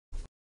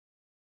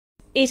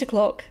8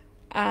 o'clock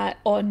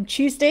on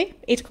Tuesday,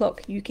 8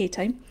 o'clock UK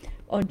time,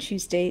 on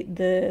Tuesday,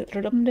 the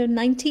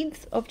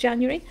 19th of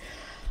January.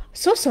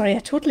 So sorry, I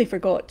totally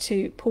forgot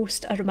to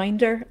post a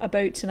reminder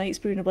about tonight's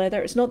Brew and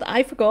Blether. It's not that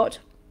I forgot,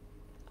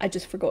 I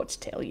just forgot to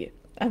tell you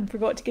and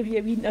forgot to give you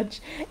a wee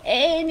nudge.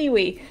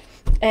 Anyway,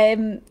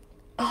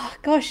 oh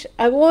gosh,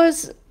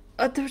 there's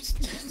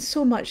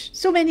so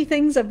many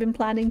things I've been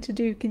planning to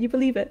do. Can you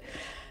believe it?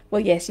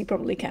 Well, yes, you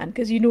probably can,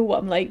 because you know what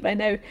I'm like by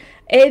now.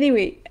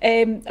 Anyway,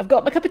 I've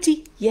got my cup of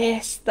tea.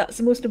 Yes, that's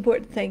the most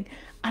important thing.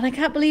 And I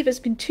can't believe it's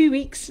been 2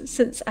 weeks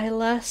since I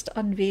last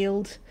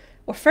unveiled,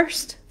 or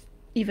first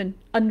even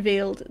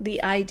unveiled,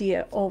 the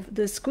idea of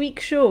the Squeak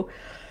Show.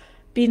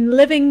 Been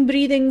living,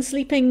 breathing,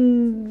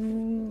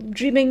 sleeping,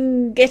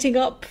 dreaming, getting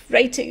up,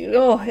 writing.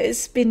 Oh,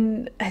 it's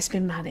been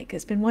manic.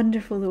 It's been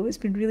wonderful though. It's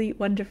been really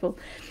wonderful.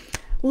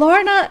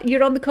 Lorna,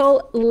 you're on the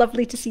call.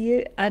 Lovely to see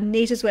you. And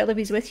Nate as well, if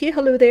he's with you.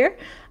 Hello there.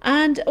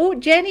 And oh,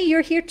 Jenny,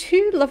 you're here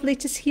too. Lovely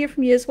to hear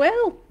from you as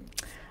well.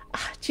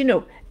 Do you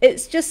know,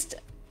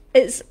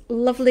 it's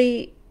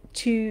lovely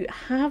to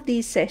have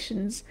these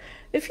sessions.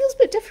 It feels a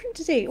bit different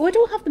today. Oh, I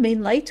don't have the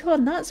main light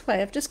on. That's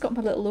why I've just got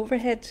my little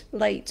overhead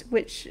light,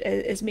 which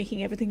is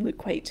making everything look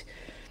quite,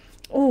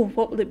 oh,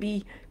 what will it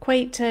be?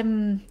 Quite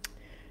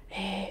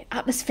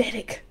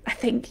atmospheric, I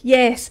think.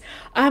 Yes.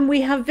 And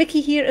we have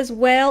Vicky here as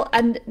well,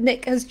 and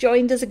Nick has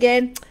joined us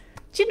again.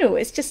 Do you know,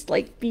 it's just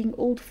like being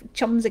old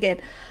chums again.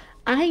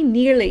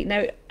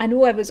 Now, I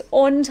know I was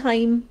on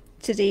time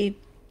today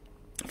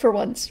for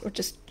once, or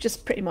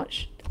just pretty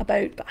much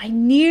about, but I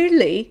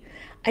nearly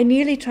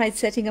tried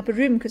setting up a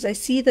room because I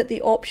see that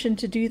the option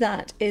to do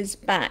that is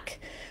back.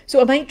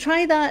 So I might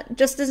try that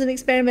just as an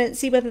experiment,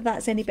 see whether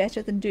that's any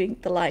better than doing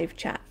the live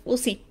chat. We'll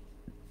see.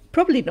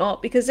 Probably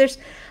not, because I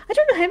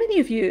don't know how many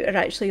of you are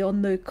actually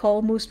on the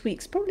call most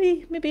weeks.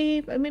 Probably maybe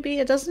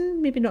a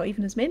dozen, maybe not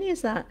even as many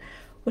as that.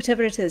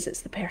 Whatever it is,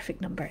 it's the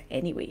perfect number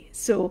anyway.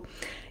 So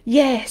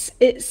yes,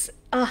 it's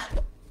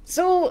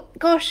so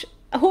gosh,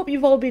 I hope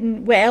you've all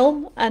been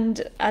well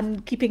and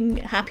keeping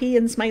happy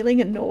and smiling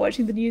and not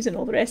watching the news and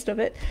all the rest of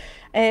it.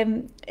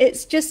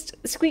 It's just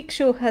Squeak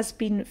Show has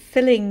been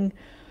filling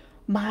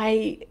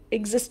my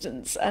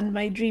existence and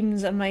my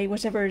dreams and my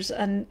whatevers,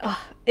 and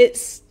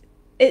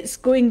it's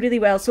going really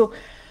well. So,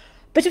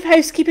 bit of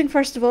housekeeping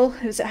first of all.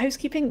 Is it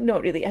housekeeping?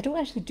 Not really. I don't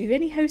actually do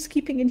any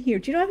housekeeping in here.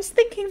 Do you know, I was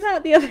thinking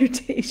that the other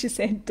day. She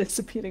said,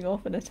 disappearing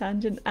off on a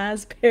tangent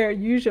as per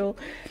usual.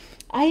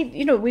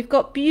 We've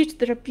got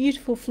there are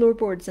beautiful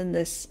floorboards in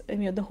this. I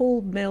mean, the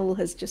whole mill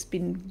has just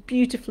been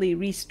beautifully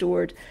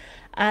restored,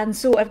 and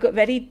so I've got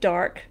very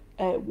dark,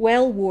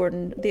 well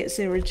worn. It's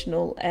the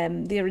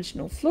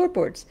original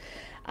floorboards,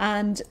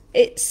 and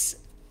it's,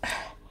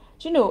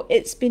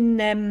 it's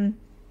been.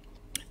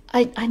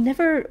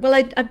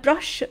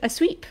 I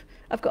sweep.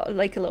 I've got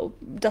like a little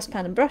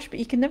dustpan and brush, but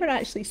you can never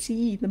actually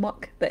see the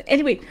muck. But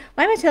anyway,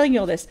 why am I telling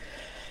you all this?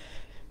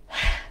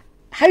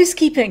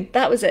 Housekeeping,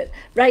 that was it.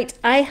 Right,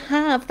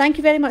 thank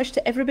you very much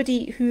to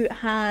everybody who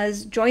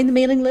has joined the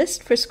mailing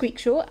list for Squeak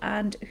Show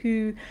and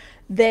who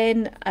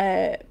then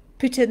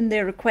put in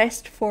their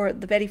request for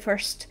the very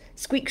first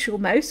Squeak Show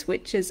mouse,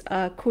 which is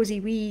a cosy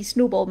wee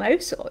snowball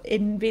mouse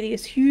in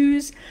various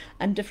hues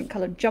and different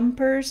coloured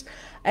jumpers.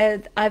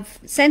 I've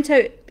sent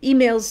out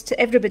emails to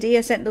everybody.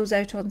 I sent those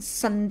out on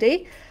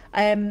Sunday.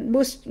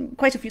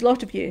 Quite a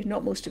lot of you,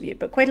 not most of you,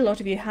 but quite a lot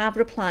of you have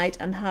replied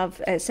and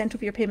have sent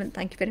over your payment.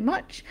 Thank you very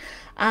much.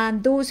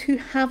 And those who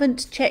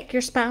haven't, check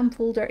your spam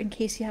folder in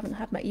case you haven't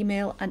had my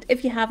email. And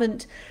if you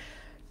haven't,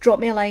 drop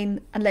me a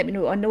line and let me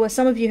know. I know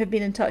some of you have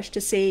been in touch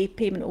to say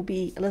payment will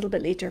be a little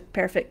bit later.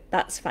 Perfect,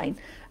 that's fine.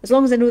 As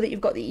long as I know that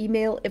you've got the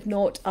email. If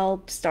not,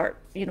 I'll start,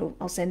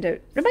 I'll send out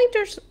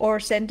reminders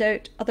or send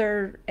out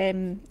other,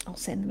 I'll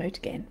send them out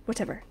again,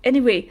 whatever.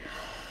 Anyway,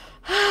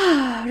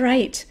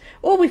 right.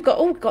 We've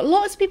got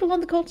lots of people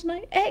on the call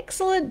tonight.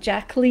 Excellent.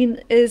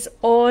 Jacqueline is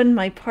on,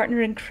 my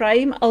partner in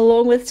crime,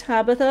 along with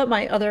Tabitha,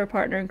 my other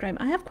partner in crime.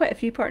 I have quite a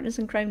few partners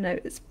in crime now.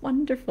 It's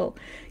wonderful.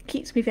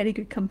 Keeps me very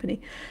good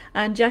company.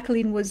 And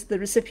Jacqueline was the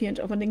recipient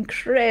of an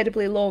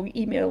incredibly long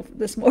email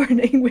this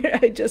morning where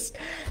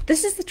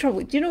this is the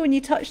trouble. Do you know when you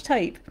touch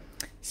type,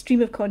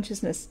 stream of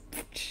consciousness,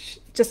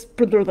 just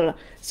blah, blah, blah.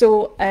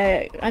 So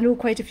I know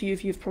quite a few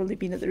of you have probably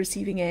been at the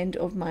receiving end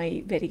of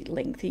my very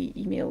lengthy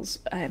emails,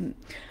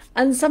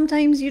 and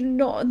sometimes you're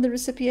not on the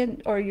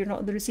recipient, or you're not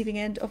on the receiving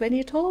end of any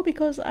at all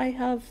because I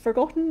have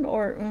forgotten,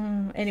 or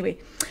anyway.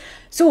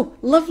 So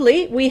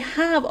lovely. We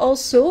have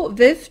also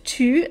Viv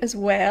too as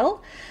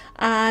well,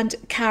 and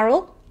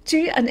Carol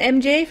too, and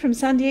MJ from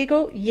San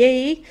Diego.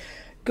 Yay,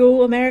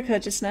 go America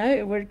just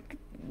now. We're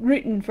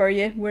rooting for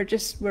you.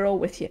 We're all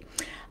with you.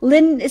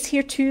 Lynn is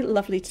here too.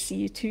 Lovely to see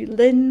you too,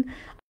 Lynn.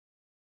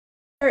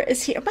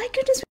 Is here. My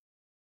goodness,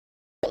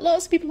 we've got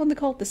lots of people on the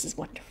call. This is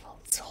wonderful.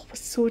 It's always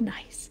so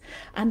nice.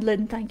 And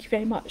Lynn, thank you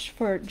very much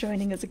for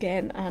joining us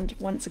again. And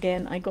once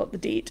again, I got the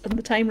date and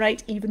the time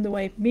right, even though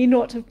I may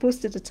not have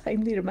posted a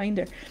timely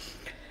reminder.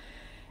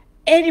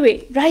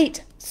 Anyway,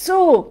 right.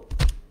 So,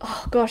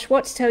 oh gosh,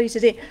 what to tell you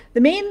today?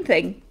 The main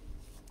thing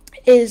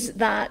is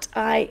that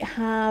I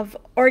have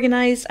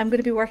organised, I'm going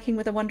to be working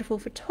with a wonderful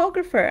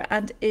photographer,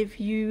 and if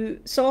you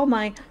saw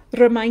my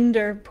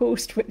reminder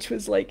post, which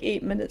was like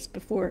 8 minutes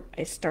before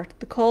I started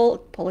the call,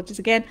 apologies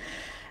again,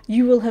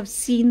 you will have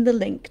seen the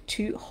link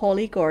to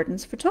Holly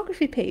Gordon's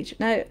photography page.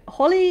 Now,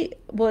 Holly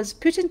was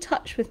put in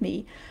touch with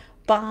me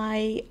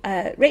by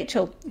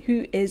Rachel,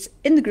 who is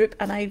in the group,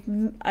 and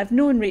I've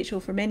known Rachel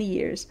for many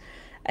years.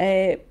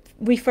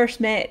 We first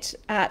met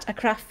at a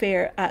craft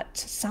fair at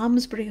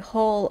Samsbury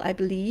Hall, I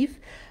believe,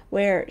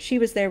 where she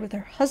was there with her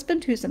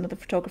husband, who's another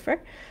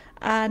photographer,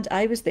 and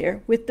I was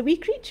there with the wee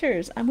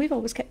creatures, and we've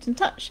always kept in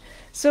touch.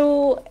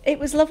 So it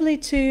was lovely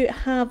to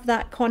have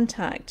that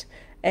contact,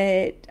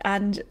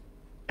 and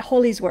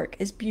Holly's work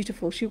is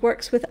beautiful. She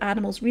works with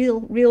animals,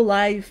 real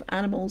live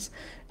animals,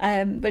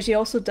 but she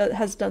also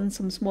has done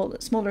some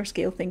smaller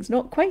scale things,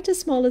 not quite as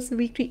small as the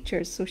wee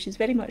creatures. So she's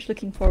very much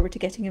looking forward to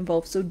getting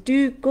involved. So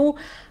do go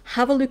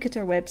have a look at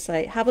her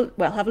website. Have a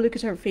look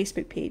at her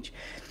Facebook page.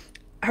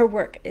 Her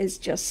work is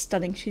just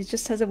stunning. She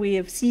just has a way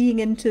of seeing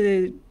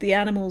into the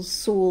animal's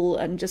soul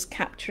and just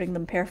capturing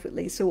them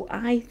perfectly. So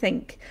I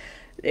think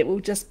it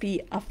will just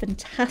be a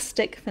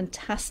fantastic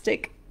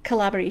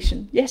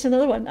collaboration. Yet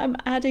another one. I'm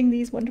adding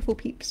these wonderful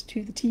peeps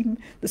to the team,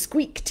 the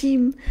Squeak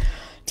team.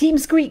 Team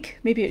Squeak,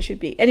 maybe it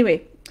should be.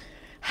 Anyway,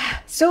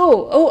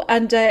 so,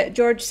 and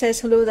George says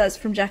hello, that's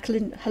from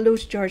Jacqueline. Hello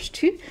to George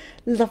too.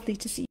 Lovely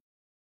to see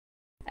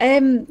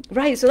you.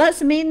 Right, so that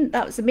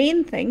was the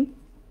main thing.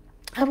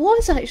 I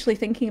was actually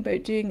thinking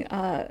about doing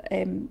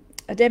a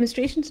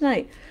demonstration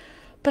tonight,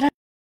 but I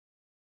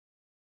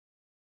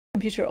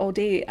computer all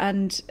day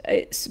and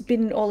it's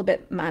been all a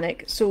bit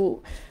manic,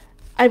 so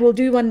I will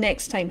do one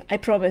next time, I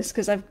promise,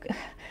 because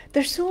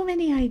there's so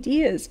many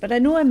ideas. But I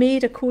know I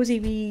made a cosy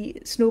wee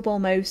snowball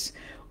mouse,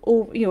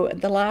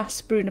 the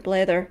last Brew and a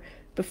Blether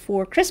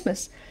before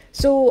Christmas.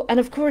 So, and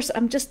of course,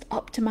 I'm just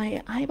up to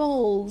my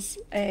eyeballs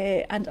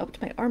and up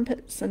to my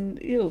armpits. And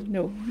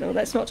no,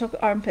 let's not talk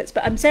armpits.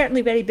 But I'm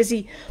certainly very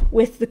busy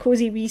with the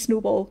cosy wee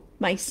snowball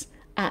mice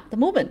at the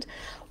moment.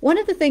 One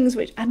of the things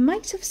which I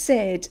might have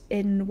said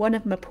in one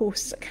of my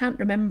posts, I can't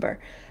remember.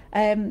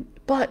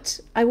 But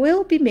I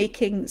will be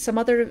making some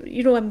other,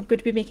 I'm going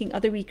to be making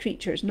other wee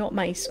creatures, not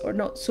mice, or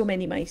not so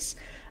many mice.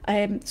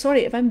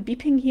 Sorry if I'm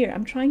beeping here.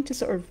 I'm trying to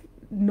sort of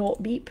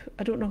not beep.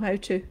 I don't know how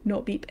to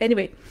not beep.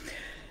 Anyway,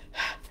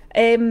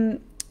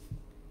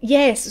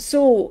 yes,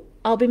 so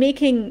I'll be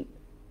making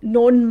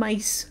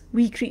non-mice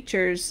wee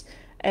creatures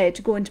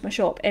to go into my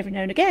shop every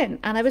now and again.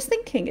 And I was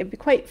thinking it'd be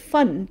quite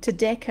fun to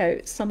deck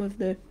out some of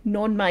the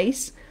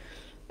non-mice,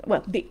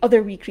 well, the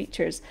other wee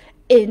creatures,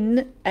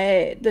 in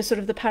the sort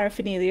of the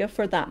paraphernalia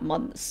for that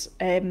month's,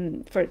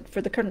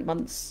 for the current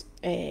month's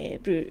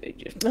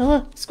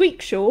Squeak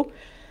Show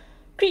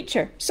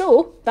creature.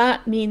 So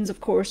that means,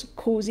 of course,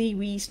 cosy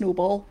wee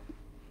snowball,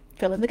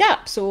 fill in the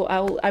gap. So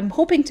I'm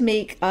hoping to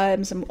make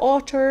some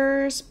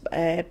otters,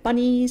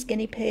 bunnies,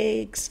 guinea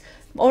pigs.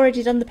 I've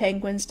already done the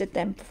penguins, did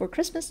them before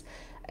Christmas.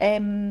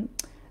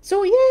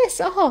 So yes,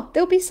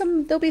 there'll be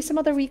some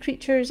other wee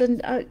creatures,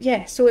 and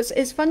yeah. So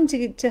it's fun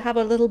to have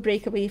a little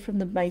break away from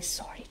the mice.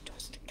 Sorry,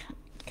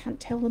 can't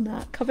tell them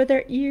that. Cover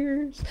their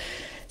ears.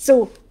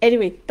 So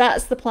anyway,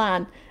 that's the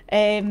plan.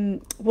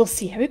 We'll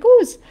see how it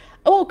goes.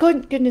 Oh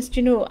goodness, do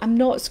you know, I'm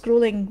not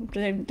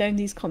scrolling down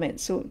these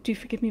comments, so do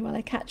forgive me while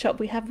I catch up.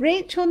 We have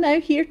Rachel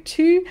now here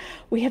too.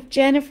 We have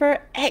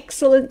Jennifer,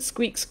 excellent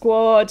Squeak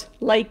Squad,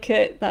 like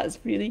it, that's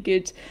really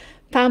good.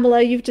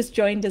 Pamela, you've just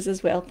joined us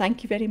as well,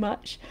 thank you very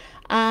much.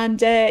 And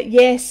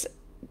yes,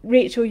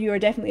 Rachel, you are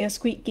definitely a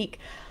Squeak geek.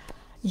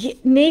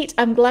 Nate,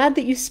 I'm glad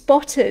that you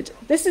spotted.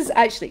 This is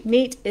actually,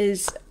 Nate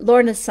is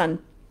Lorna's son.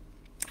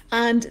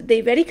 And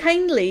they very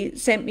kindly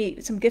sent me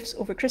some gifts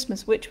over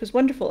Christmas, which was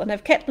wonderful. And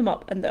I've kept them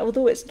up. And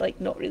although it's like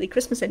not really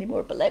Christmas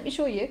anymore, but let me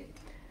show you.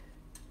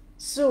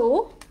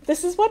 So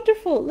this is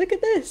wonderful. Look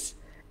at this.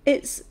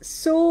 It's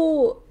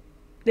so,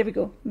 there we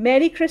go.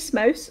 Merry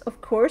Christmas,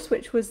 of course,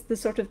 which was the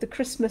sort of the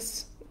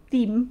Christmas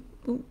theme.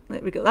 Oh,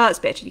 there we go. That's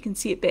better. You can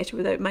see it better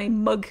without my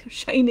mug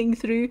shining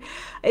through.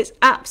 It's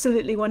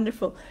absolutely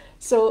wonderful.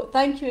 So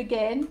thank you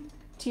again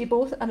to you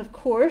both. And of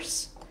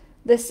course,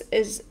 this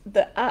is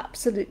the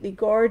absolutely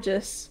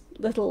gorgeous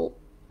little,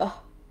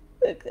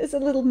 it's a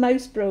little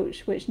mouse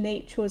brooch which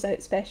Nate chose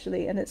out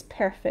specially, and it's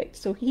perfect.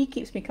 So he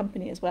keeps me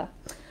company as well.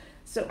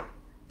 So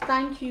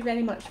thank you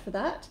very much for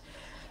that.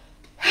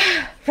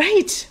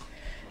 Right.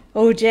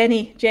 Oh,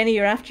 Jenny,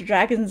 you're after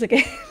dragons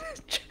again.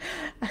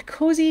 A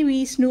cosy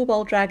wee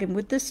snowball dragon.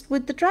 Would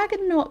the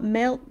dragon not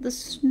melt the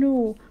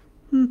snow?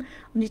 I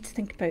need to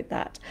think about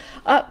that.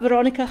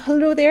 Veronica,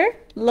 hello there.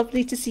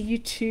 Lovely to see you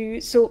too.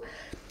 So,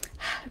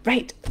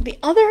 right, the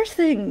other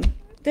thing,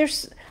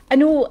 I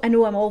know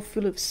I'm all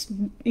full of,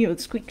 the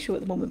Squeak Show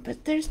at the moment,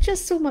 but there's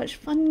just so much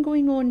fun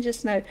going on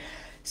just now.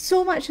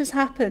 So much has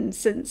happened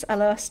since I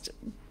last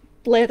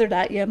blethered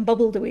at you and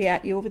bubbled away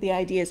at you over the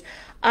ideas.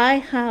 I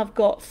have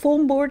got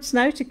foam boards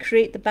now to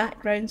create the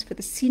backgrounds for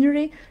the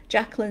scenery.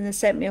 Jacqueline has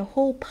sent me a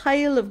whole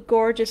pile of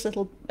gorgeous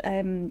little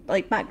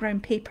like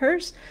background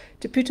papers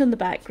to put on the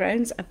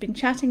backgrounds. I've been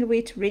chatting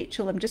away to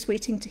Rachel. I'm just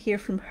waiting to hear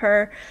from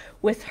her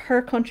with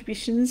her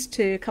contributions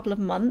to a couple of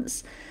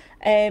months.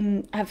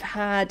 I've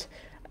had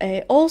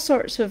all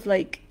sorts of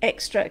like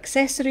extra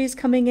accessories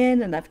coming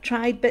in, and I've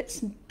tried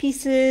bits and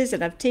pieces,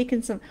 and I've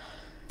taken some.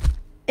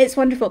 It's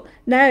wonderful.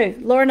 Now,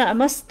 Lorna, I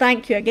must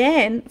thank you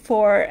again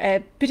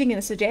for putting in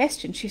a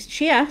suggestion.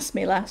 She asked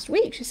me last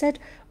week, she said,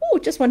 oh,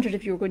 just wondered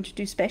if you were going to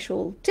do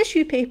special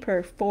tissue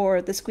paper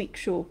for the Squeak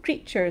Show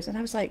creatures. And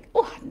I was like,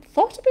 oh, I hadn't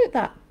thought about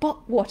that,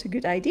 but what a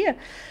good idea.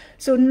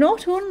 So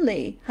not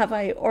only have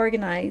I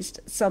organised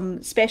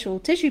some special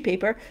tissue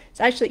paper, it's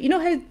actually, you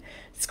know how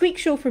Squeak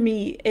Show for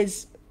me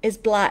is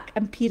black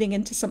and peering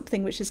into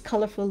something which is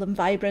colourful and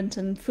vibrant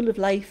and full of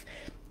life.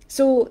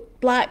 So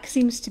black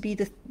seems to be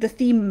the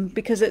theme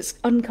because it's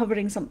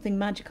uncovering something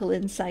magical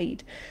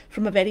inside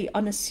from a very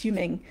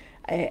unassuming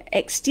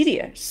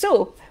exterior.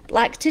 So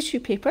black tissue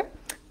paper,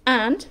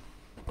 and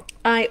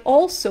I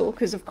also,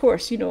 because of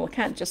course, you know, I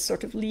can't just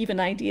sort of leave an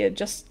idea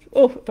just,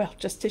 oh, well,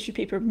 just tissue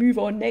paper, move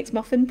on, next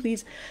muffin,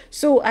 please.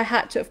 So I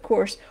had to, of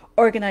course,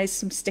 organise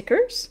some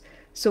stickers.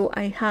 So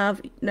I have,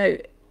 now,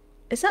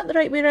 is that the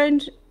right way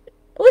around?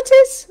 Oh, it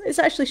is. It's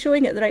actually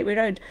showing it the right way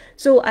around.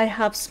 So I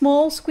have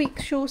small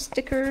Squeak Show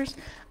stickers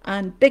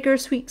and bigger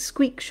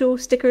Squeak Show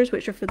stickers,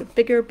 which are for the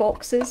bigger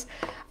boxes,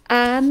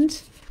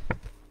 and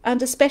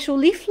a special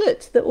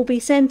leaflet that will be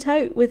sent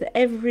out with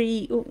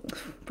every, oh,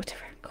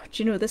 whatever. God,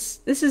 you know,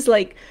 this is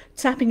like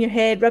tapping your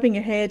head, rubbing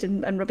your head,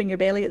 and rubbing your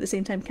belly at the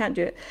same time. Can't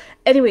do it.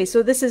 Anyway,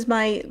 so this is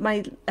my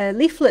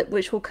leaflet,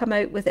 which will come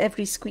out with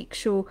every Squeak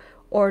Show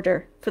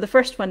order, for the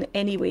first one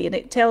anyway, and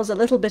it tells a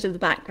little bit of the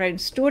background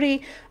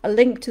story, a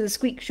link to the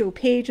Squeak Show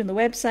page on the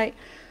website.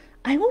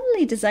 I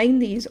only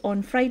designed these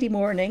on Friday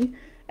morning,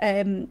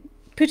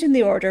 put in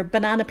the order,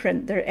 banana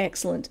print, they're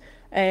excellent,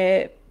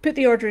 put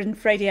the order in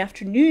Friday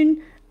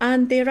afternoon,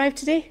 and they arrived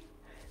today.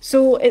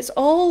 So it's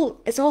all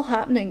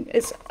happening.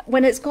 It's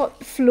when it's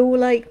got flow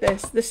like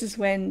this is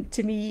when,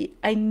 to me,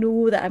 I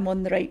know that I'm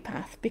on the right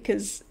path,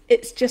 because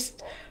it's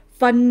just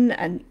fun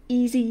and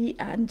easy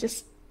and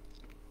just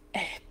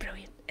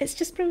brilliant. It's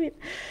just brilliant.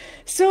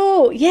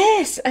 So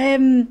yes,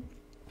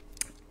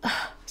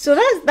 so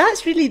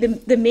that's really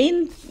the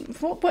main.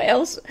 What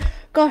else?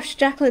 Gosh,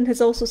 Jacqueline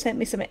has also sent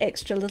me some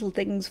extra little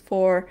things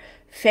for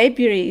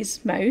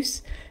February's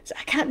mouse. So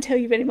I can't tell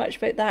you very much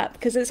about that,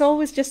 because it's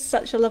always just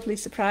such a lovely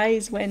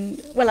surprise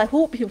when, well, I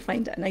hope you'll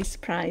find it a nice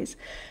surprise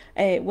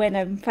when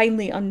I'm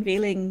finally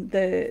unveiling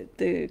the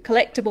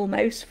collectible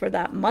mouse for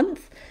that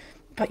month.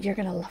 But you're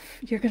gonna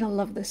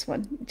love this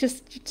one.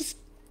 Just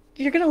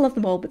you're going to love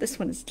them all, but this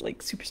one is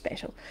like super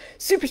special,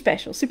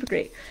 super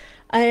great.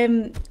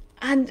 And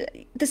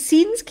the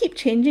scenes keep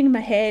changing in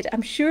my head.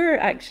 I'm sure,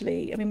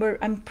 actually, I mean,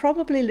 I'm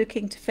probably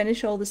looking to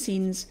finish all the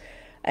scenes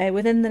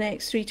within the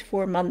next 3 to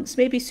 4 months,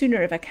 maybe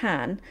sooner if I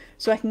can,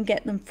 so I can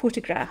get them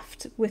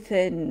photographed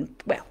within,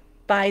 well,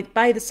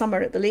 by the summer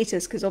at the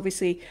latest, because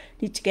obviously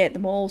need to get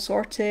them all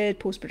sorted,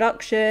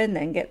 post-production,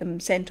 then get them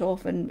sent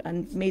off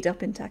and made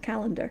up into a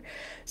calendar.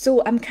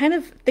 So I'm kind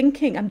of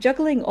thinking, I'm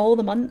juggling all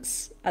the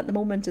months at the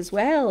moment as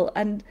well,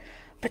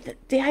 but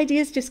the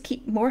ideas just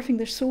keep morphing.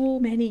 There's so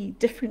many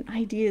different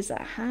ideas that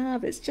I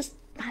have. It's just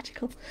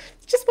magical.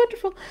 It's just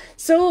wonderful.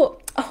 So,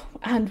 oh,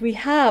 and we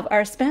have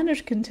our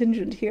Spanish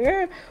contingent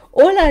here.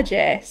 Hola,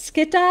 Jess.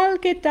 ¿Qué tal?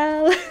 ¿Qué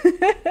tal?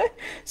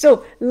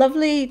 So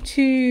lovely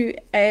to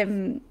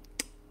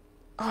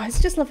oh,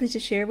 it's just lovely to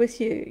share with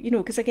you, you know,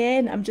 because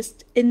again, I'm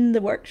just in the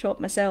workshop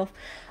myself,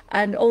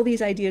 and all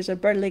these ideas are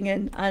burling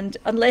in, and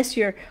unless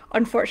you're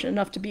unfortunate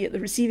enough to be at the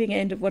receiving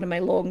end of one of my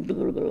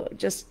long,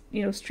 just,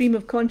 you know, stream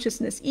of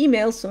consciousness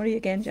emails, sorry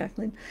again,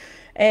 Jacqueline,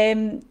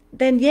 then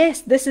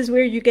yes, this is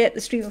where you get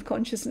the stream of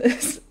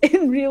consciousness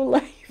in real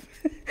life.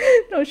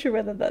 Not sure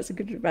whether that's a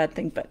good or bad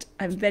thing, but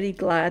I'm very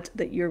glad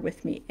that you're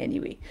with me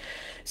anyway.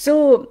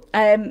 So,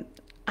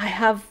 I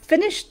have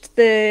finished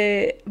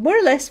more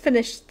or less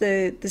finished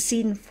the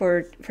scene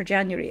for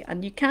January,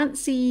 and you can't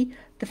see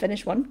the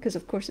finished one because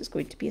of course it's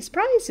going to be a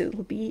surprise.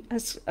 It'll be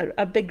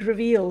a big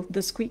reveal,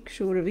 the Squeak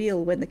Show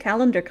reveal, when the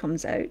calendar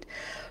comes out.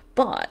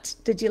 But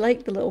did you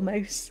like the little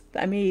mouse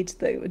that I made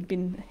that had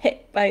been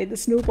hit by the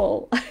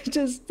snowball?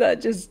 That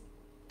just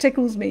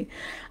tickles me.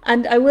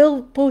 And I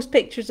will post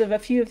pictures of a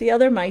few of the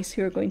other mice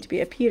who are going to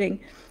be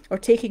appearing or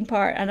taking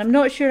part, and I'm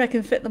not sure I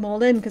can fit them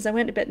all in because I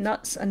went a bit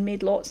nuts and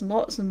made lots and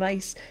lots of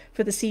mice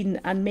for the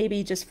scene, and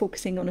maybe just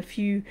focusing on a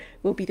few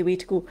will be the way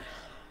to go.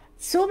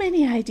 So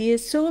many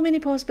ideas, so many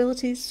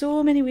possibilities,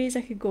 so many ways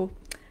I could go.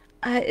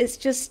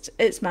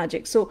 It's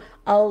magic. So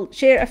I'll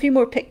share a few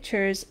more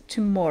pictures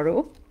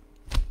tomorrow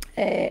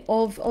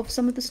of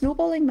some of the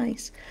snowballing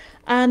mice.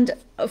 And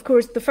of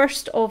course, the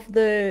first of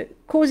the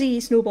cozy wee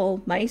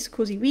snowball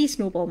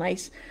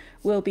mice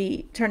will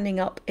be turning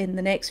up in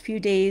the next few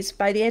days,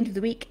 by the end of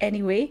the week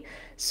anyway.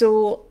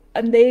 So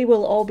and they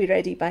will all be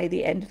ready by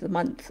the end of the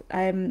month.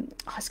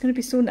 It's going to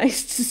be so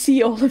nice to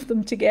see all of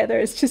them together.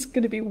 It's just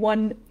going to be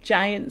one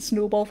giant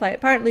snowball fight.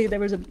 Apparently there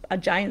was a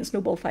giant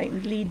snowball fight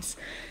in Leeds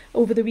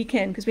over the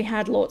weekend because we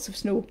had lots of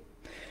snow.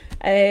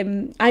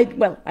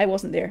 I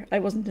wasn't there. I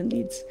wasn't in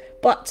Leeds,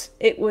 but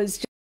it was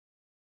just,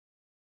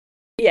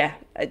 yeah,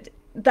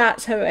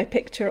 that's how I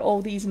picture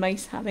all these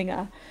mice having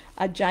a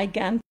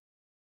gigantic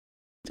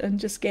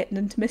and just getting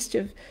into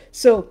mischief.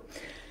 So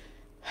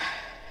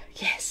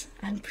yes,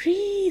 and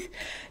breathe.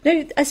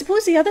 Now, I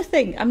suppose the other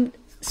thing,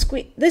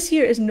 this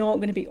year is not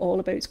going to be all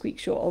about Squeak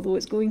Show, although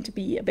it's going to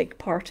be a big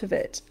part of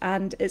it,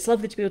 and it's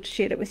lovely to be able to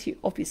share it with you,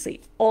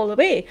 obviously, all the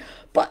way.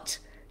 But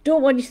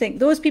don't want you to think,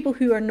 those people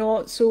who are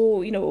not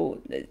so,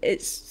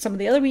 it's some of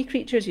the other wee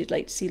creatures, you'd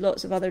like to see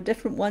lots of other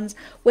different ones,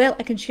 well,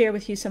 I can share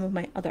with you some of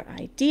my other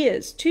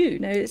ideas too.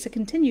 Now, it's a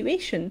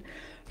continuation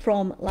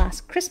from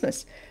last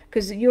Christmas,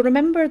 because you'll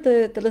remember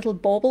the little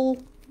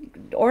bauble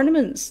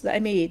ornaments that I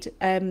made,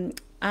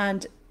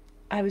 and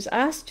I was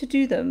asked to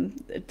do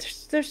them.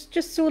 They're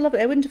just so lovely.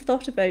 I wouldn't have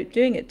thought about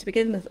doing it to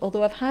begin with,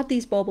 although I've had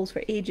these baubles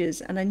for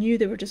ages and I knew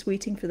they were just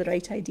waiting for the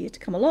right idea to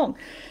come along.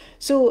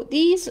 So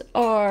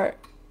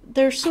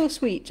they're so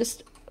sweet.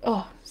 Just,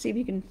 see if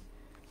you can.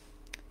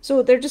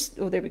 So they're just,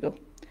 there we go.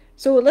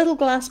 So little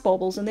glass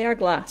baubles, and they are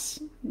glass,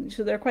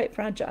 so they're quite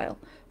fragile,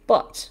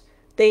 but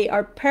they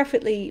are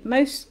perfectly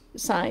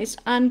mouse-sized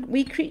and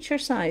wee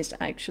creature-sized,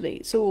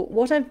 actually. So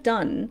what I've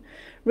done,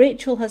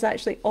 Rachel has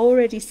actually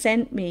already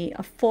sent me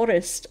a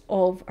forest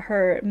of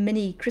her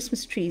mini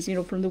Christmas trees,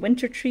 from the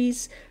winter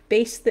trees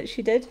base that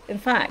she did. In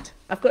fact,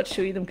 I've got to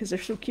show you them because they're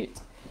so cute.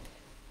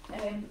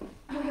 Here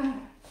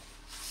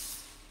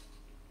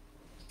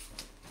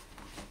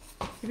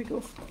we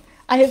go.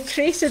 I have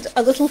created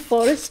a little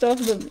forest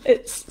of them.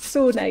 It's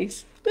so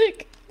nice.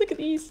 Look at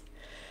these.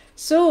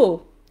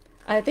 So,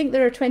 I think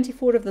there are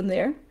 24 of them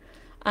there,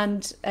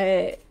 and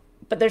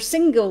but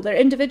they're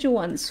individual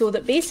ones, so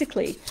that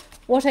basically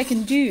what I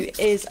can do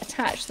is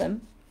attach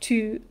them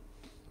to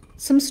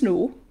some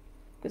snow,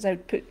 because I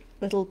would put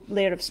a little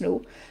layer of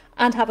snow,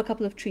 and have a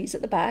couple of trees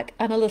at the back,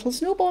 and a little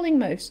snowballing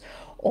mouse,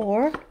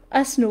 or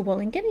a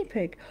snowballing guinea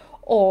pig,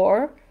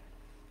 or,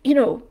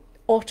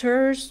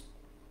 otters,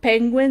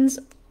 penguins.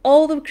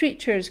 All the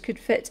creatures could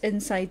fit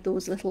inside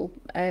those the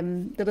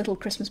little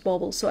Christmas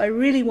baubles. So I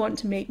really want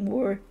to make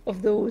more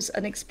of those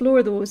and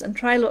explore those and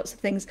try lots of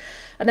things.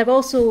 And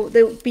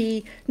there'll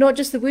be not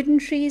just the wooden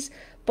trees,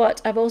 but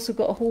I've also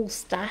got a whole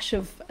stash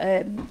of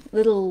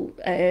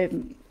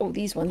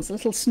these ones,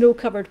 little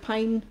snow-covered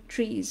pine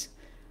trees,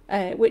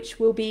 which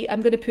will be,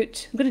 I'm going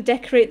to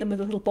decorate them with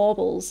little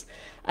baubles,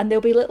 and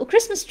they'll be little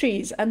Christmas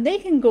trees, and they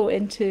can go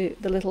into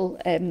the little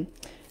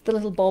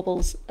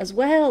baubles as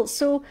well.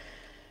 So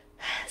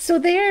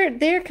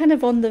they're kind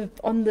of on the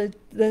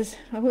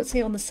I won't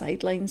say on the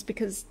sidelines,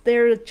 because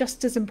they're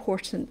just as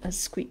important as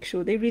Squeak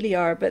Show. They really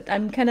are, but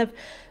I'm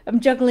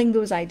juggling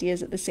those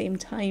ideas at the same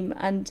time,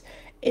 and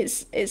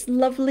it's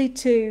lovely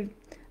to.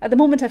 At the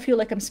moment, I feel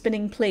like I'm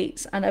spinning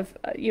plates, and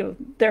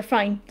they're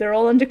fine. They're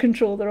all under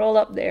control. They're all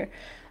up there,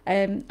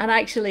 and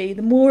actually,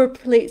 the more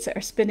plates that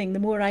are spinning, the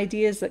more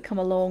ideas that come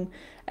along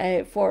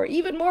for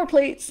even more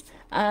plates.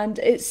 And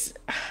it's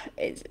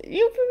for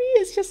me,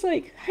 it's just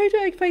like, how do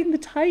I find the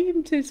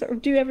time to sort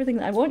of do everything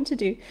that I want to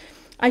do?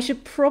 I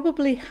should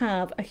probably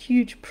have a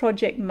huge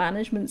project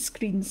management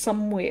screen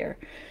somewhere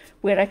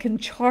where I can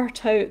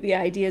chart out the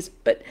ideas.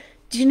 But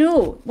do you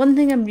know, one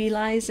thing I'm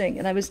realising,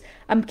 and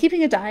I'm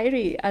keeping a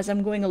diary as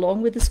I'm going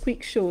along with the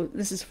Squeak Show.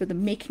 This is for the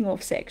making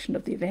of section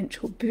of the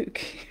eventual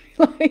book.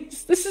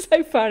 This is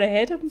how far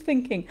ahead I'm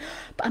thinking.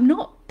 But I'm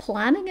not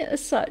planning it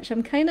as such.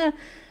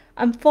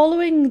 I'm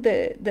following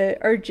the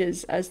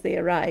urges as they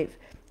arrive,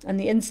 and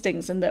the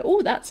instincts, and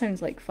that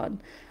sounds like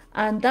fun.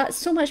 And that's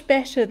so much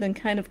better than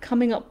kind of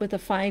coming up with a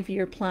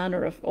 5-year plan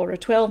or a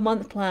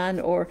 12-month plan,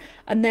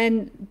 and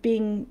then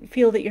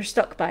feel that you're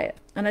stuck by it.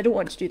 And I don't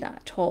want to do that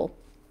at all.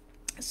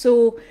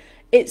 So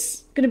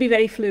it's going to be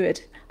very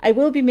fluid. I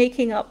will be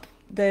making up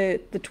the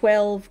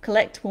 12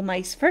 collectible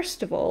mice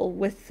first of all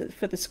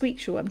for the Squeak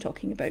Show I'm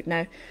talking about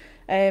now,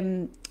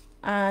 and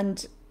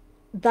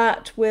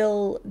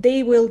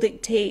they will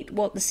dictate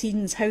how the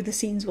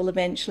scenes will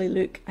eventually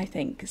look, I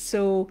think.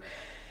 So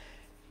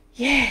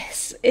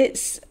yes,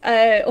 it's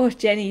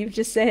Jenny, you've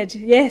just said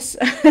yes.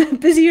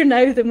 Busier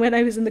now than when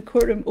I was in the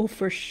courtroom. Oh,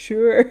 for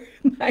sure.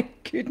 My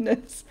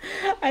goodness,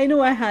 I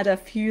know I had a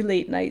few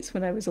late nights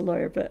when I was a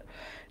lawyer, but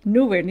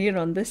nowhere near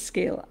on this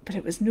scale. But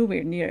it was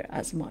nowhere near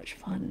as much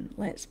fun,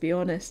 let's be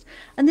honest.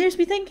 And there's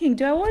me thinking,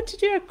 do I want to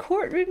do a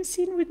courtroom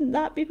scene? Wouldn't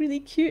that be really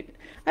cute?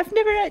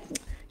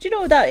 Do you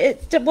know that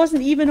it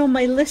wasn't even on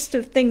my list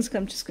of things?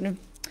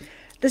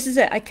 This is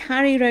it. I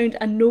carry around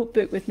a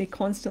notebook with me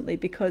constantly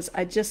because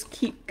I just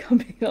keep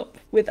coming up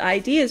with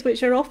ideas,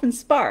 which are often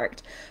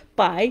sparked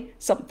by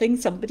something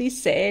somebody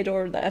said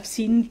or that I've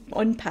seen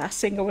on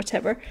passing or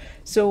whatever.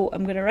 So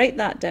I'm going to write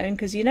that down,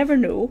 because you never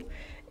know.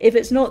 If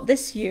it's not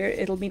this year,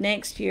 it'll be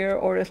next year,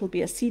 or it'll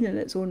be a scene in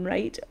its own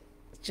right.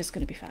 just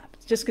going to be fab.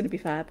 It's just going to be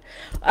fab.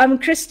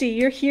 Christy,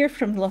 you're here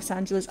from Los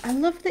Angeles. I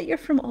love that you're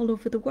from all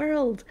over the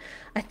world.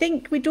 I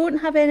think we don't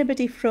have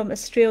anybody from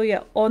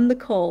Australia on the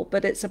call,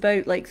 but it's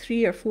about like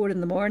 3 or 4 in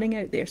the morning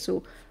out there.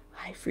 So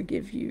I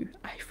forgive you.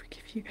 I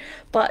forgive you.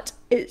 But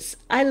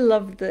I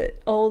love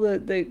that all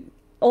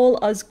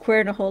us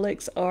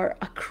Quernaholics are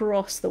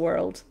across the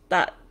world.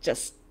 That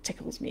just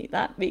tickles me.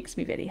 That makes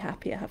me very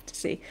happy, I have to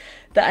say.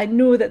 That I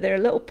know that there are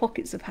little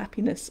pockets of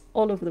happiness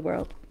all over the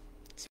world.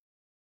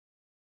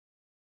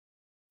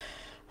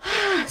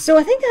 So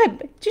I think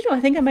I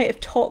think I might have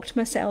talked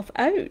myself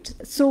out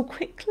so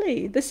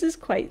quickly. This is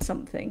quite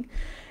something.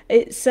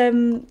 It's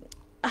have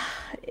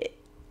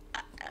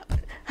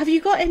you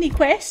got any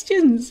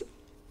questions?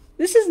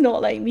 This is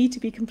not like me to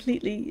be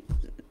completely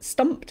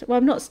stumped. Well,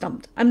 I'm not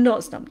stumped. I'm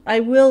not stumped.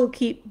 I will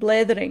keep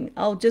blethering.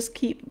 I'll just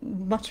keep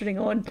muttering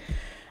on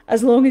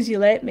as long as you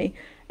let me.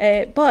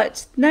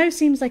 But now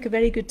seems like a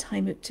very good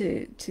time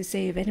to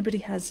say if anybody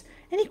has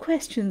any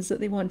questions that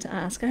they want to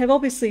ask. I have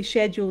obviously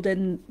scheduled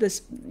in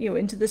this,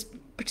 into this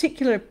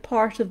particular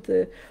part of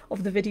the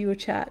video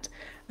chat,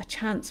 a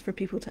chance for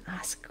people to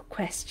ask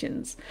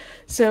questions.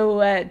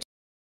 So,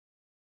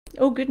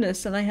 oh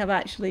goodness, and I have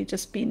actually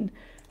just been.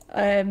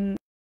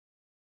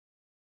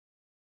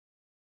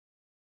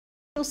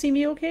 You'll see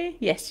me okay?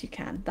 Yes, you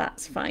can.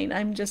 That's fine.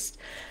 I'm just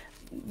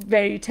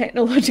very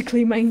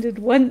technologically minded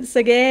once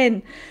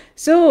again.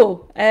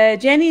 So,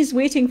 Jenny's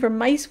waiting for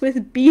mice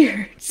with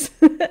beards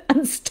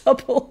and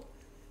stubble.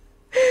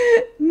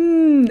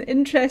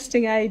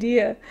 Interesting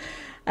idea.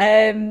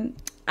 And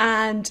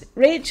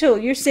Rachel,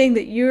 you're saying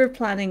that you're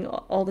planning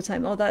all the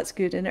time. Oh, that's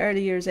good. In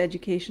early years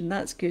education,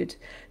 that's good.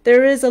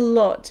 There is a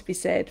lot to be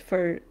said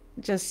for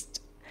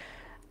just,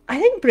 I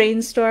think,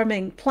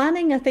 brainstorming.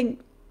 Planning, I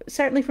think,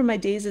 certainly from my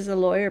days as a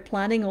lawyer,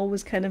 planning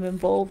always kind of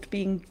involved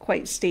being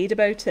quite staid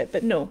about it.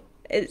 But no,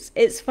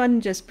 it's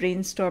fun just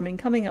brainstorming,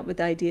 coming up with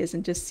ideas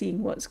and just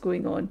seeing what's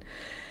going on.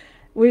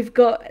 We've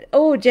got,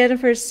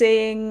 Jennifer's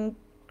saying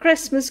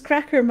Christmas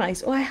cracker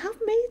mice. Oh, I have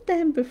made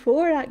them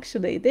before,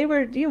 actually. They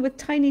were, with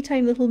tiny,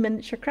 tiny little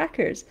miniature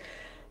crackers.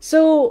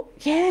 So,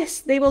 yes,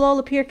 they will all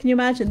appear. Can you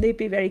imagine? They'd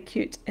be very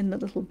cute in the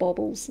little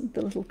baubles,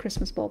 the little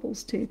Christmas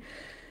baubles too.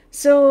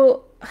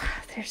 So,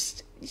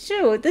 this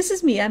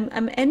is me.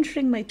 I'm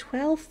entering my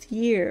 12th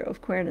year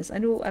of Quernus. I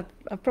know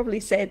I've probably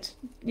said,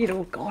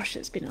 gosh,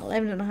 it's been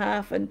 11 and a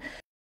half, and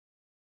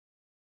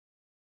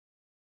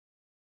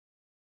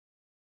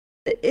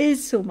it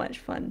is so much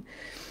fun.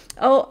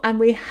 Oh, and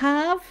we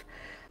have,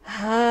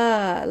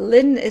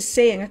 Lynn is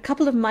saying a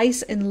couple of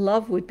mice in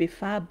love would be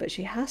fab, but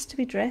she has to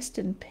be dressed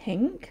in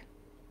pink.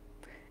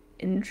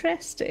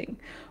 Interesting.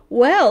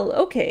 Well,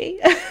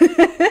 okay.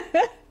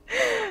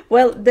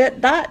 Well,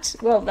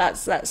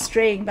 that's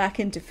straying back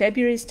into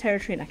February's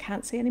territory, and I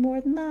can't say any more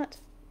than that.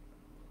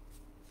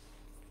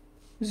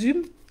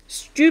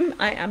 Stum,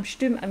 I am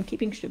stum, I'm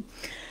keeping stum.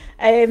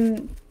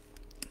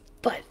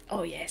 But,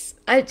 oh yes,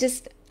 I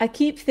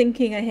keep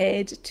thinking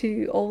ahead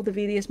to all the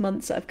various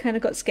months that I've kind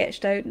of got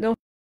sketched out. No,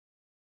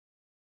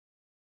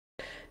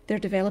 they're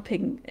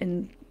developing,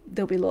 and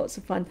there'll be lots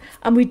of fun.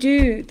 And we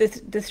do,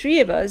 the three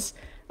of us,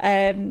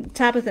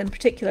 Tabitha in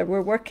particular,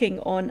 we're working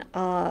on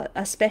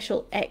a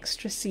special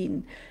extra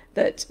scene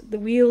that the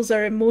wheels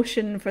are in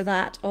motion for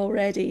that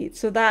already.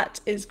 So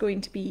that is going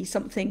to be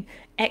something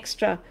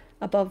extra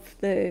above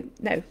the,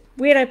 now,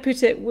 where I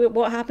put it,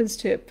 what happens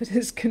to it, but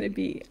it's going to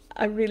be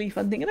a really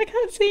fun thing. And I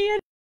can't say it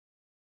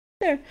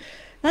there.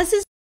 That's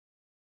just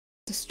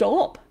to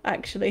stop,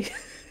 actually,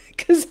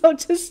 because I'll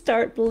just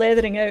start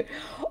blethering out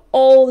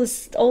all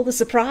the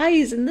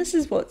surprise, and this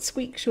is what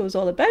Squeak Show is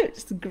all about.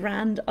 It's the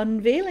grand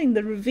unveiling,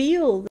 the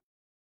reveal,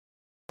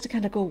 to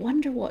kind of go,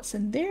 wonder what's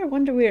in there,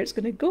 wonder where it's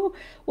going to go.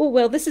 Oh,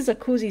 well, this is a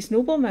cozy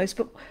snowball mouse,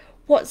 but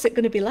what's it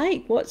going to be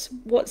like?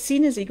 What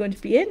scene is he going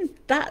to be in?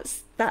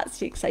 That's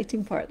the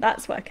exciting part.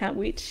 That's what I can't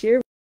wait to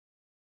share.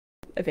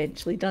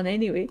 Eventually done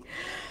anyway.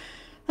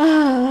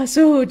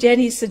 So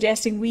Jenny's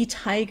suggesting wee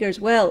tigers.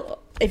 Well,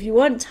 if you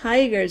want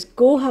tigers,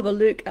 go have a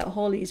look at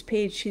Holly's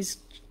page. She's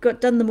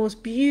done the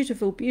most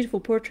beautiful,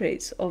 beautiful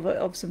portraits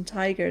of some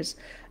tigers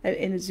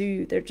in a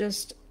zoo. They're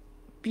just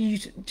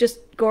beautiful, just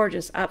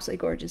gorgeous,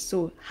 absolutely gorgeous.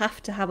 So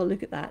have to have a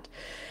look at that.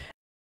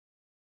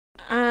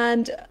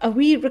 And a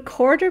wee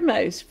recorder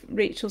mouse,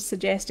 Rachel's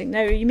suggesting.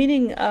 Now, are you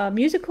meaning a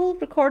musical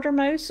recorder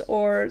mouse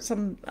or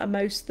a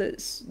mouse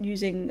that's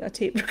using a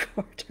tape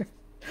recorder?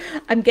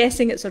 I'm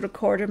guessing it's a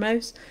recorder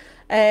mouse.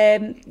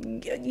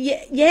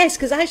 Yes,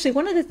 because actually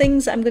one of the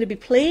things I'm going to be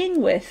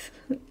playing with,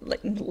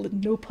 like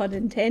no pun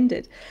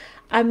intended,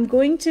 I'm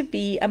going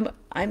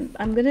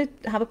to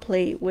have a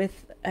play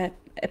with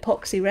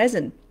epoxy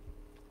resin.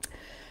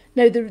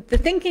 Now the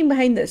thinking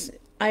behind this,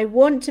 I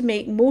want to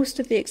make most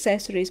of the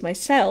accessories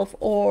myself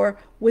or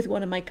with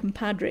one of my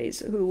compadres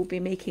who will be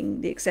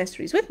making the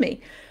accessories with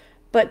me.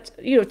 But,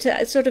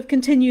 to sort of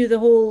continue the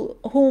whole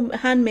home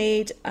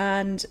handmade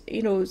and,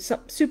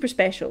 super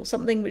special,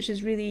 something which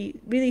is really,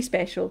 really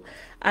special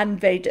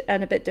and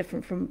a bit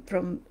different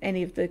from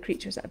any of the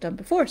creatures that I've done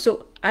before.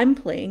 So I'm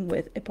playing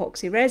with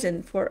epoxy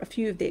resin for a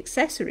few of the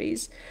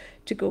accessories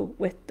to go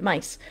with the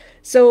mice.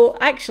 So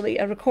actually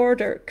a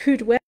recorder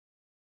could well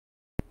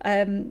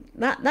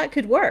that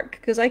could work,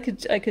 because I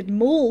could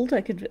mold,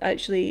 I could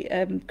actually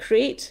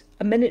create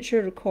a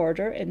miniature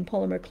recorder in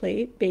polymer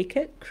clay, bake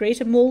it, create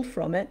a mold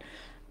from it,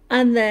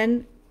 and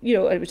then, you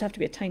know, it would have to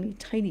be a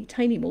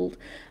tiny mold,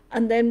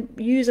 and then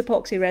use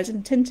epoxy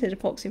resin, tinted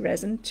epoxy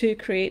resin, to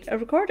create a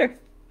recorder.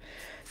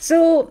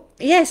 So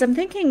yes, I'm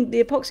thinking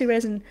the epoxy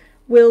resin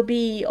will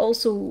be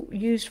also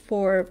used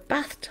for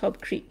bathtub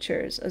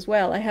creatures as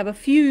well. I have a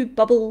few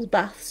bubble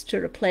baths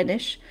to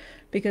replenish,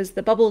 because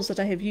the bubbles that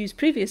I have used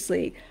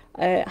previously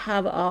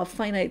have a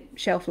finite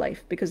shelf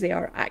life, because they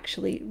are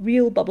actually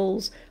real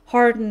bubbles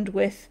hardened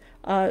with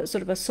sort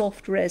of a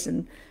soft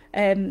resin.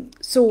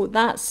 So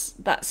that's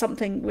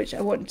something which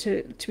I want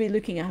to be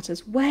looking at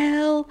as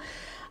well.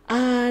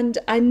 And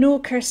I know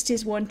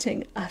Kirsty's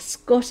wanting a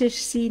Scottish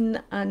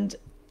scene, and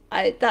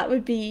that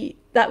would be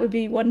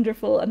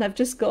wonderful. And I've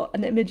just got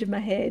an image in my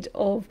head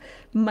of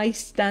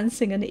mice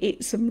dancing and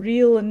ate some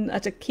reel and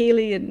at a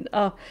ceilidh, and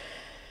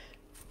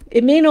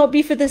it may not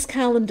be for this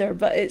calendar,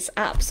 but it's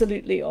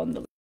absolutely on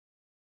the list.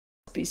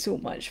 It'll be so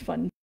much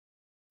fun.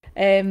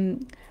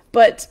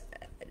 But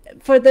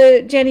for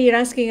Jenny, you're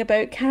asking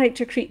about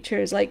character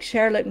creatures like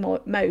Sherlock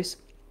Mouse.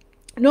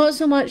 Not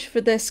so much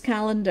for this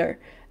calendar,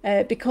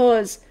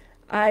 because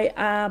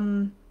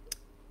I'm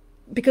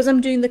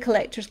doing the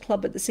Collectors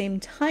Club at the same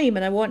time,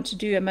 and I want to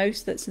do a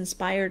mouse that's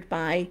inspired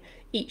by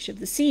each of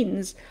the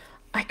scenes.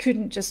 I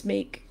couldn't just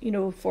make,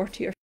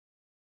 40 or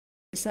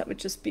that would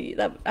just be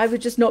that. I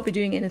would just not be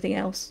doing anything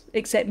else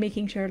except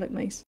making Sherlock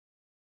mice.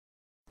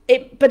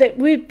 But it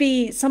would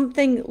be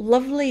something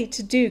lovely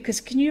to do,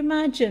 because can you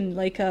imagine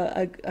like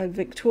a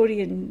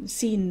Victorian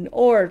scene,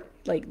 or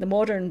like the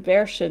modern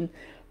version,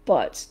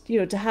 but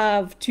to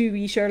have two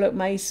wee Sherlock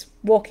mice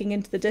walking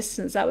into the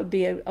distance, that would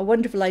be a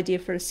wonderful idea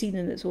for a scene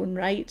in its own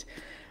right.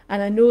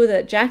 And I know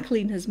that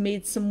Jacqueline has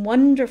made some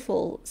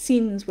wonderful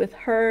scenes with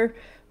her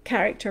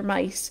character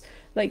mice,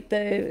 like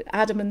the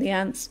Adam and the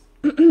Ants.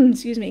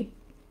 Excuse me.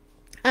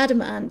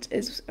 Adam Ant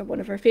is one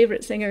of her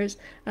favourite singers,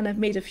 and I've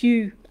made a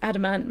few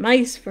Adam Ant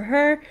mice for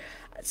her.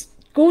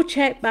 Go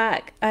check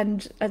back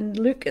and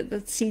look at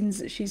the scenes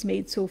that she's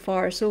made so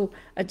far. So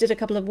I did a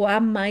couple of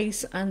Wham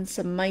mice and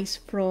some mice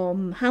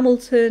from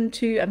Hamilton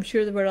too. I'm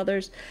sure there were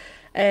others.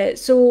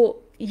 So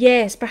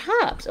yes,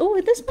 perhaps,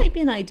 this might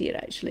be an idea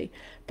actually.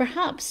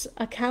 Perhaps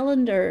a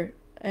calendar,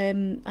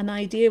 an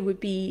idea would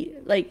be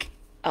like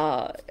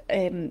a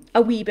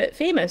wee bit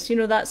famous.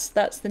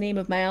 That's the name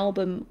of my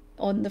album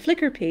on the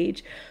Flickr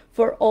page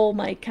for all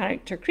my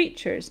character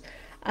creatures.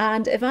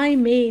 And if I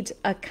made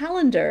a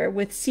calendar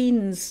with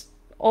scenes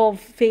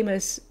of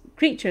famous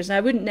creatures, and I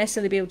wouldn't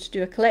necessarily be able to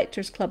do a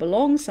collector's club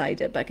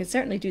alongside it, but I could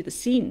certainly do the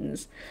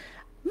scenes.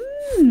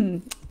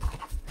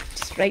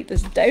 Just write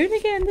this down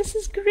again. This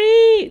is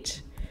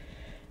great.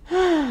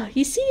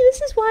 You see,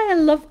 this is why I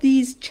love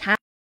these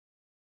chats.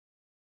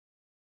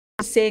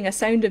 Saying a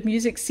Sound of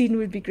Music scene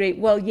would be great.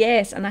 Well,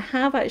 yes, and I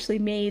have actually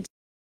made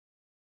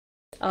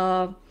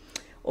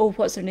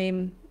what's her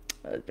name?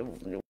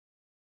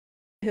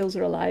 Hills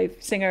Are Alive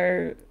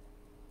singer.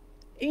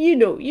 You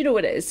know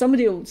what it is.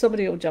 Somebody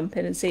will jump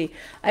in and say,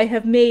 I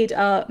have made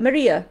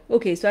Maria.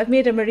 Okay, so I've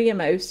made a Maria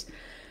mouse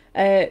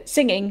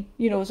singing,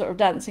 sort of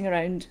dancing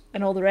around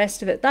and all the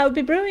rest of it. That would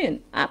be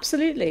brilliant.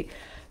 Absolutely.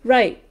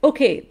 Right,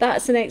 okay,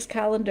 that's the next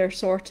calendar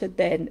sorted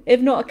then. If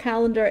not a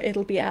calendar,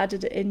 it'll be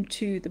added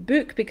into the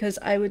book, because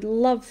I would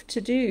love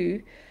to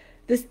do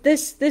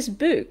this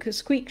book, a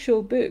Squeak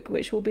Show book,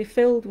 which will be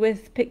filled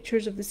with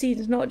pictures of the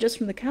scenes, not just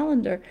from the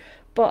calendar,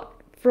 but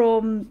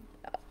from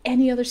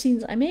any other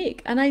scenes I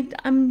make. And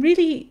I'm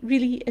really,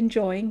 really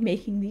enjoying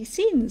making these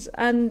scenes.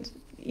 And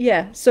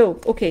yeah, so,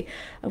 okay,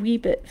 a wee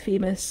bit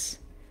famous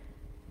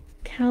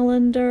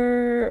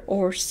calendar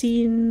or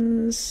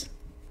scenes.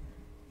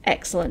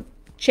 Excellent.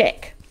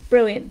 Check.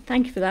 Brilliant.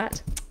 Thank you for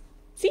that.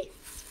 See,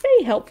 it's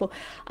very helpful.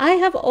 I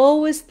have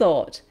always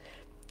thought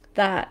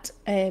that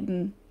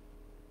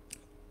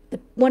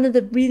one of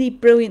the really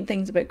brilliant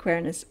things about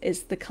Quernus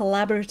is the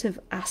collaborative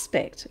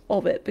aspect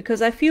of it,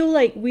 because I feel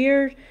like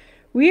we're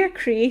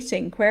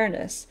creating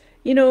Quernus.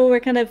 We're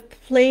kind of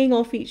playing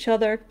off each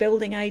other,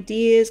 building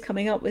ideas,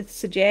 coming up with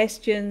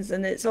suggestions,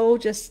 and it's all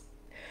just,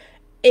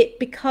 it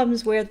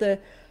becomes where the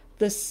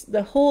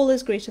whole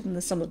is greater than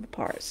the sum of the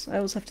parts. I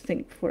always have to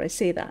think before I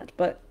say that,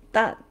 but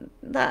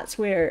that's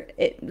where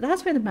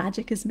the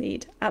magic is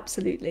made.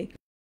 Absolutely.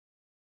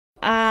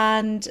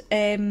 And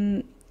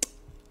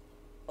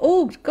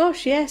oh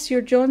gosh, yes,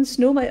 you're Jon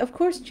Snow. Of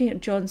course,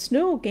 Jon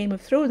Snow, Game of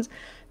Thrones.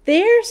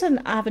 There's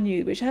an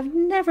avenue which I've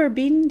never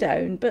been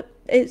down, but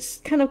it's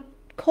kind of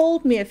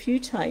called me a few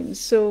times.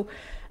 So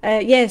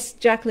yes,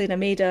 Jacqueline, I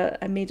made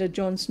a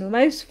Jon Snow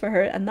mouse for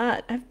her, and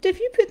that, have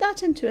you put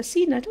that into a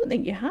scene? I don't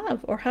think you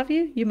have, or have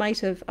you? You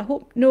might have. I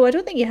hope, no, I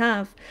don't think you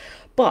have.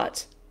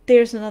 But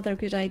there's another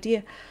good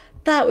idea.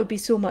 That would be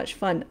so much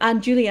fun.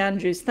 And Julie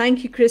Andrews,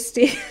 thank you,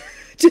 Christy.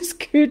 just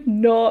could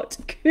not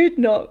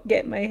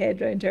get my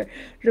head around her.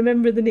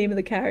 Remember the name of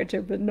the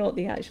character, but not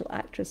the actual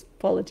actress.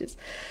 Apologies.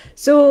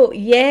 So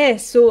yeah,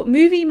 so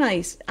movie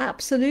mice,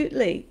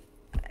 absolutely.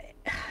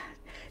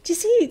 Do you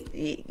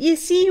see? You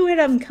see where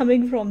I'm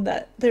coming from?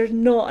 That there's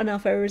not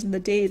enough hours in the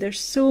day. There's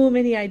so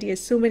many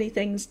ideas, so many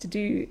things to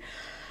do.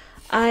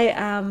 I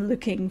am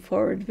looking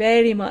forward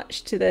very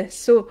much to this.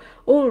 So,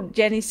 oh,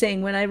 Jenny's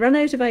saying, when I run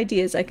out of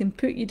ideas, I can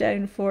put you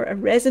down for a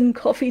resin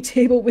coffee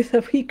table with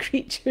a wee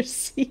creature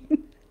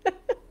scene.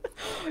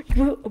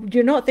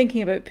 You're not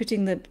thinking about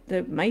putting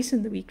the mice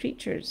and the wee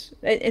creatures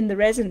in the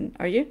resin,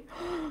 are you?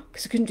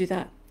 Because I couldn't do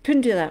that.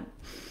 Couldn't do that.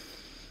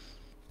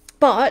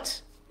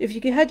 But if you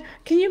could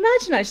can you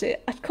imagine actually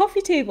a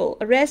coffee table,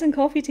 a resin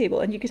coffee table,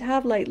 and you could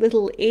have like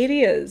little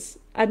areas,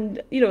 and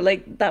you know,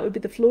 like that would be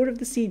the floor of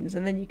the scenes,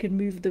 and then you could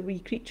move the wee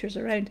creatures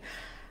around.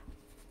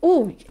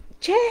 Oh,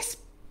 chess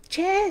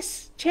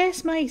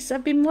mice.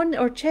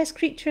 Or chess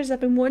creatures. I've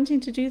been wanting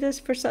to do this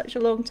for such a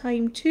long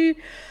time too.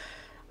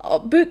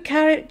 Book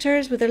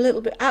characters with a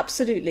little bit,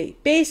 absolutely,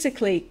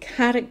 basically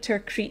character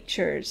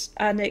creatures,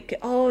 and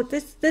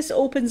this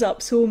opens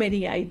up so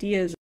many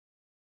ideas.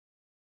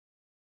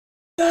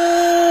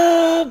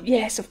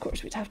 Yes, of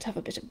course, we'd have to have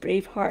a bit of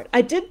Braveheart.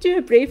 I did do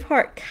a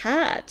Braveheart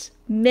cat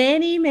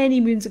many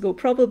moons ago,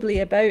 probably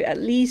about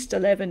at least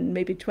 11,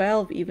 maybe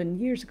 12 even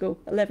years ago,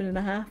 11 and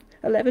a half,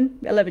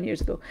 11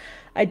 years ago.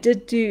 I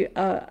did do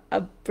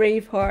a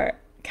Braveheart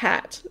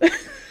cat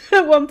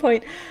at one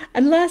point.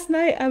 And last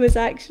night I was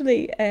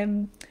actually,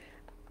 I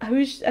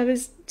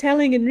was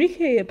telling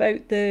Enrique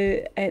about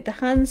the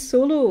Han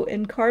Solo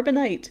in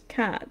Carbonite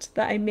cat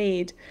that I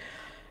made.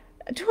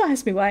 Don't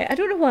ask me why. I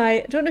don't know why.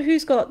 I don't know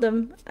who's got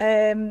them.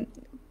 I'm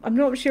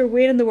not sure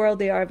where in the world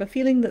they are. I have a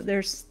feeling that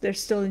they're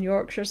still in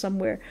Yorkshire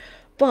somewhere.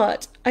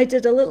 But I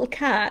did a little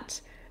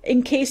cat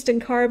encased in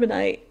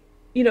carbonite,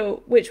 you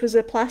know, which was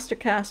a plaster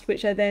cast,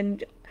 which I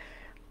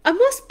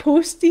must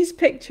post these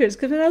pictures,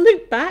 because when I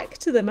look back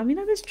to them, I mean,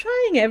 I was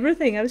trying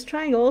everything. I was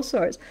trying all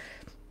sorts.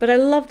 But I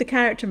love the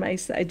character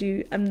mice that I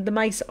do, and the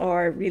mice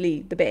are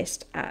really the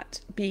best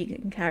at being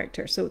in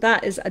character. So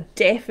that is a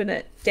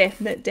definite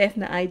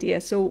idea.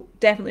 So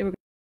definitely we're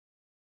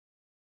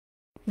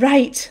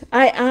right.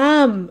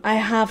 I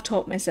have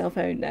taught myself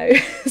out now,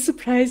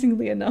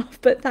 surprisingly enough.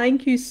 But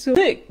thank you so much.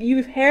 Look,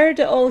 you've heard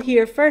it all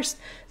here first.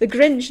 The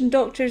Grinch and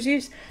Dr.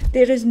 Seuss,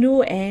 there is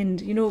no end.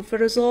 You know,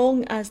 for as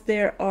long as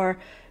there are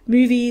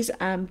movies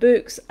and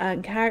books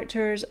and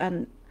characters,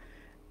 and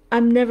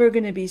I'm never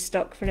going to be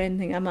stuck for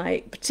anything, am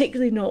I?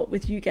 Particularly not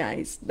with you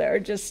guys that are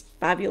just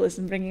fabulous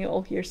and bringing it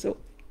all here. So,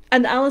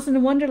 and Alice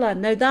in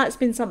Wonderland. Now that's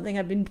been something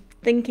I've been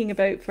thinking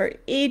about for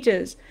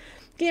ages.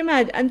 Can you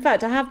imagine? In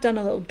fact, I have done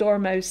a little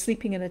dormouse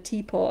sleeping in a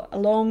teapot a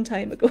long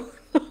time ago.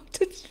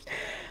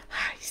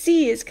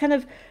 See, it's kind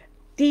of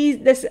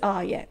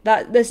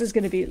this is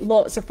going to be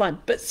lots of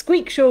fun. But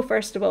Squeak Show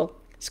first of all.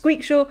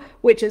 Squeak Show,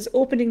 which is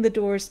opening the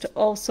doors to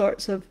all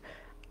sorts of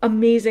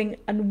amazing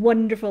and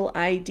wonderful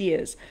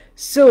ideas.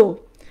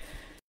 So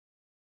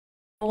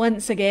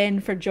once again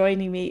for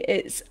joining me,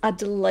 it's a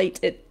delight.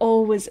 It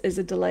always is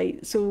a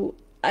delight. So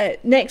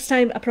next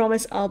time I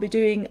promise I'll be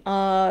doing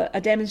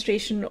a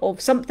demonstration of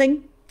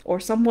something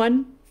or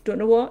someone. Don't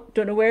know what,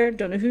 don't know where,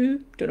 don't know who,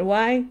 don't know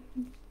why,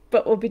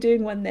 but we'll be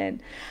doing one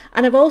then.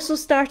 And I'm going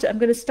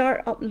to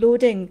start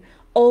uploading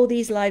all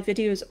these live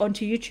videos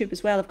onto YouTube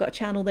as well. I've got a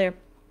channel there.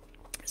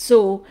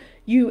 So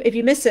if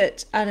you miss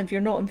it, and if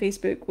you're not on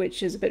Facebook,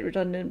 which is a bit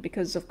redundant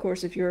because of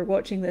course if you're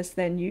watching this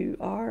then you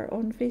are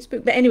on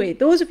Facebook, but anyway,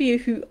 those of you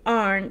who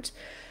aren't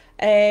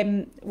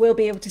will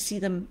be able to see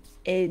them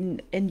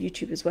in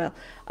YouTube as well.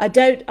 I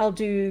doubt I'll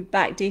do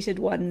backdated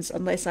ones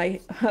unless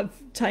I have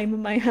time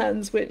on my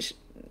hands, which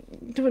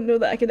I don't know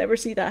that I can ever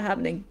see that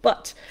happening,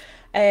 but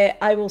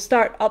I will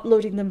start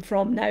uploading them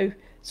from now,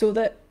 so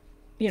that,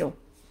 you know,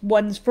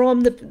 ones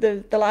from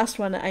the last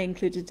one I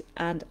included,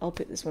 and I'll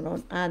put this one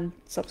on, and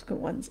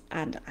subsequent ones,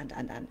 and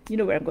you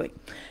know where I'm going.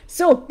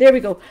 So there we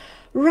go.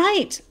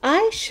 Right,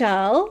 I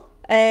shall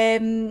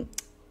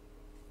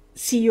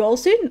see you all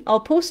soon. I'll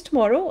post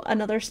tomorrow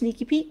another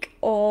sneaky peek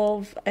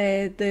of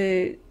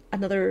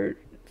another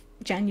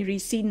January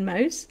scene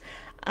mouse,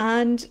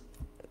 and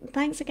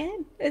thanks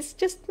again. It's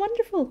just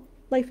wonderful.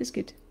 Life is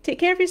good. Take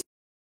care of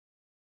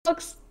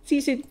yourselves. See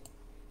you soon.